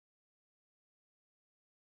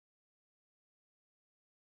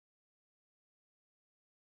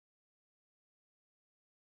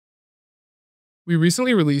We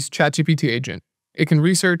recently released ChatGPT Agent. It can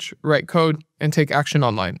research, write code, and take action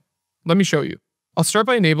online. Let me show you. I'll start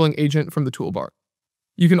by enabling Agent from the toolbar.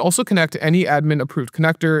 You can also connect to any admin-approved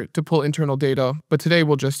connector to pull internal data, but today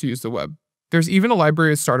we'll just use the web. There's even a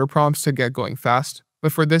library of starter prompts to get going fast,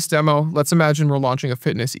 but for this demo, let's imagine we're launching a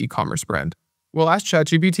fitness e-commerce brand. We'll ask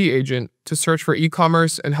ChatGPT Agent to search for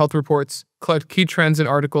e-commerce and health reports, collect key trends and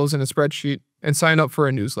articles in a spreadsheet, and sign up for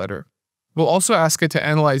a newsletter. We'll also ask it to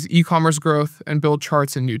analyze e-commerce growth and build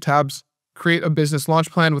charts in new tabs, create a business launch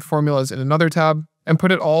plan with formulas in another tab, and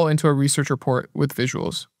put it all into a research report with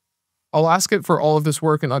visuals. I'll ask it for all of this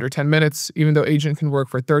work in under 10 minutes, even though Agent can work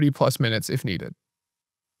for 30+ minutes if needed.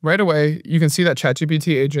 Right away, you can see that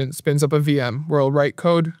ChatGPT Agent spins up a VM where it'll write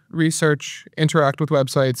code, research, interact with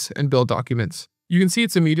websites, and build documents. You can see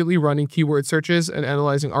it's immediately running keyword searches and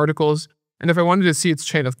analyzing articles, and if I wanted to see its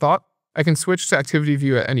chain of thought, I can switch to Activity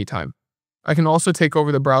View at any time. I can also take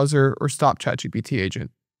over the browser or stop ChatGPT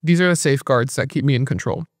Agent. These are the safeguards that keep me in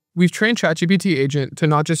control. We've trained ChatGPT Agent to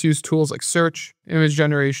not just use tools like search, image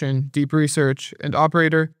generation, deep research, and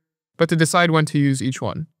operator, but to decide when to use each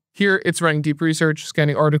one. Here, it's running deep research,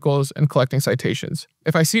 scanning articles, and collecting citations.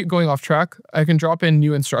 If I see it going off track, I can drop in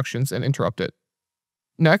new instructions and interrupt it.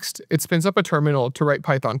 Next, it spins up a terminal to write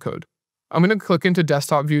Python code. I'm going to click into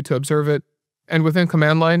desktop view to observe it, and within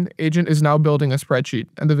command line, Agent is now building a spreadsheet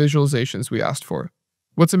and the visualizations we asked for.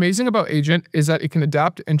 What's amazing about Agent is that it can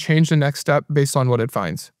adapt and change the next step based on what it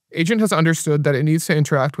finds. Agent has understood that it needs to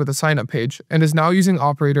interact with a sign-up page and is now using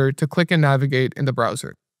Operator to click and navigate in the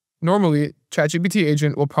browser. Normally, ChatGPT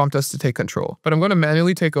Agent will prompt us to take control, but I'm going to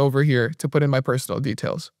manually take over here to put in my personal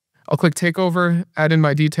details. I'll click Take Over, add in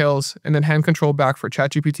my details, and then hand control back for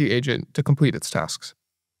ChatGPT Agent to complete its tasks.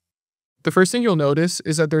 The first thing you'll notice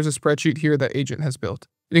is that there's a spreadsheet here that Agent has built.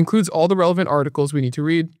 It includes all the relevant articles we need to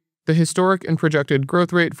read, the historic and projected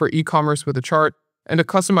growth rate for e-commerce with a chart, and a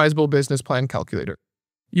customizable business plan calculator.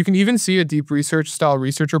 You can even see a deep research style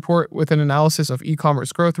research report with an analysis of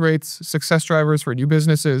e-commerce growth rates, success drivers for new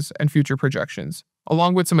businesses, and future projections,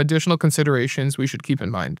 along with some additional considerations we should keep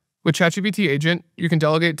in mind. With ChatGPT Agent, you can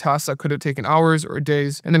delegate tasks that could have taken hours or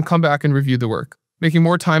days and then come back and review the work, making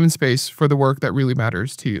more time and space for the work that really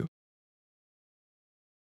matters to you.